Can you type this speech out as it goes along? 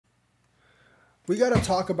we got to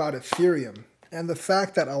talk about Ethereum and the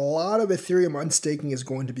fact that a lot of Ethereum unstaking is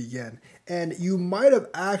going to begin. And you might have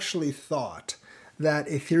actually thought that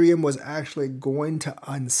Ethereum was actually going to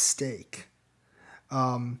unstake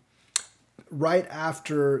right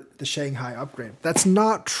after the Shanghai upgrade. That's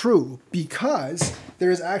not true, because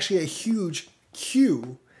there is actually a huge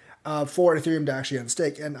queue for Ethereum to actually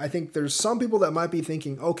unstake. And I think there's some people that might be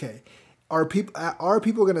thinking, okay, are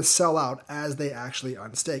people going to sell out as they actually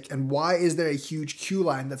unstake? And why is there a huge queue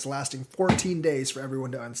line that's lasting 14 days for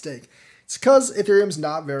everyone to unstake? It's because Ethereum's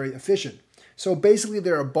not very efficient. So basically,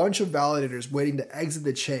 there are a bunch of validators waiting to exit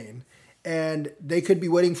the chain, and they could be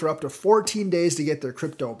waiting for up to 14 days to get their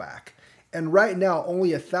crypto back. And right now,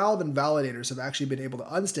 only 1,000 validators have actually been able to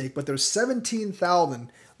unstake, but there's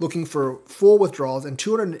 17,000 looking for full withdrawals and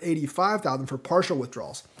 285,000 for partial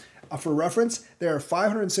withdrawals. For reference, there are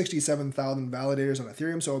 567,000 validators on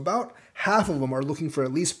Ethereum, so about half of them are looking for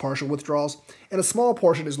at least partial withdrawals, and a small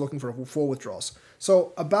portion is looking for full withdrawals.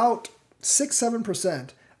 So about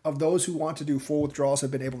 6-7% of those who want to do full withdrawals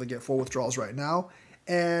have been able to get full withdrawals right now,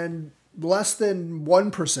 and less than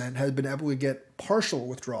 1% has been able to get partial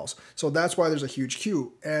withdrawals. So that's why there's a huge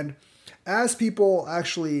queue. And as people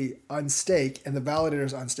actually unstake and the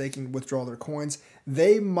validators unstake and withdraw their coins,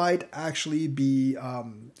 they might actually be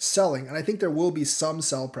selling. And I think there will be some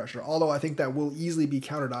sell pressure, although I think that will easily be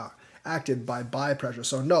counteracted by buy pressure.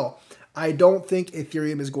 So no, I don't think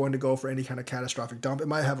Ethereum is going to go for any kind of catastrophic dump. It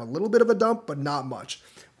might have a little bit of a dump, but not much.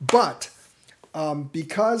 But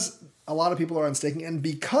because a lot of people are unstaking, and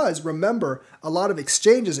because, remember, a lot of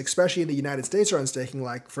exchanges, especially in the United States, are unstaking,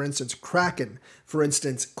 like, for instance, Kraken, for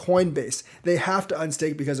instance, Coinbase. They have to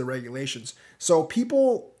unstake because of regulations. So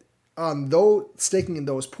people, though staking in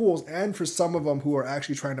those pools, and for some of them who are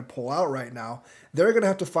actually trying to pull out right now, they're going to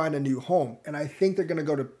have to find a new home. And I think they're going to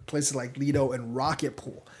go to places like LIDO and Rocket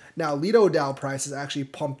Pool. Now, LIDO DAO price is actually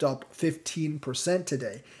pumped up 15%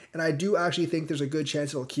 today. And I do actually think there's a good chance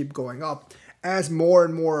it'll keep going up as more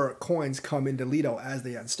and more coins come into LIDO as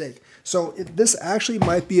they unstake. So this actually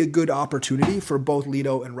might be a good opportunity for both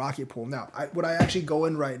LIDO and Rocket Pool. Now, would I actually go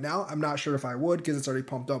in right now? I'm not sure if I would, because it's already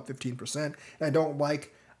pumped up 15%. And I don't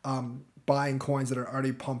like buying coins that are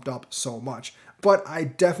already pumped up so much. But I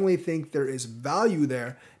definitely think there is value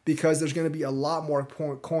there, because there's going to be a lot more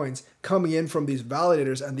coins coming in from these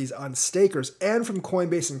validators and these unstakers, and from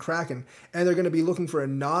Coinbase and Kraken. And they're going to be looking for a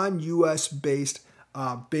non-US based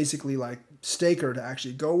basically like staker to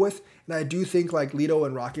actually go with. And I do think like LIDO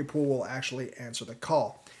and Rocket Pool will actually answer the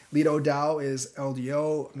call. LIDO DAO is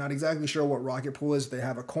LDO. I'm not exactly sure what Rocket Pool is. They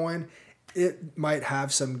have a coin. It might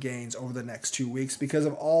have some gains over the next 2 weeks because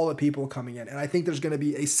of all the people coming in. And I think there's going to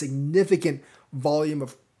be a significant volume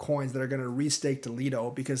of coins that are going to restake to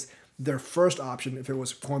LIDO, because their first option, if it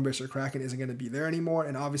was Coinbase or Kraken, isn't going to be there anymore.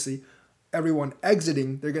 And obviously everyone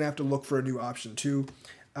exiting, they're going to have to look for a new option too.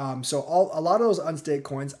 So a lot of those unstaked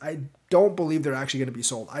coins, I don't believe they're actually going to be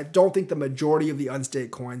sold. I don't think the majority of the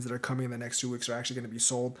unstaked coins that are coming in the next 2 weeks are actually going to be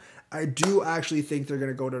sold. I do actually think they're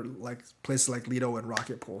going to go to like places like LIDO and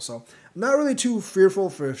Rocket Pool. So I'm not really too fearful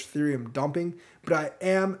for Ethereum dumping, but I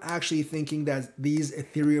am actually thinking that these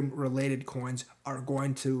Ethereum related coins are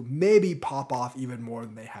going to maybe pop off even more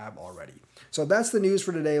than they have already. So that's the news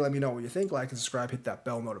for today. Let me know what you think. Like and subscribe, hit that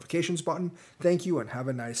bell notifications button. Thank you and have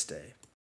a nice day.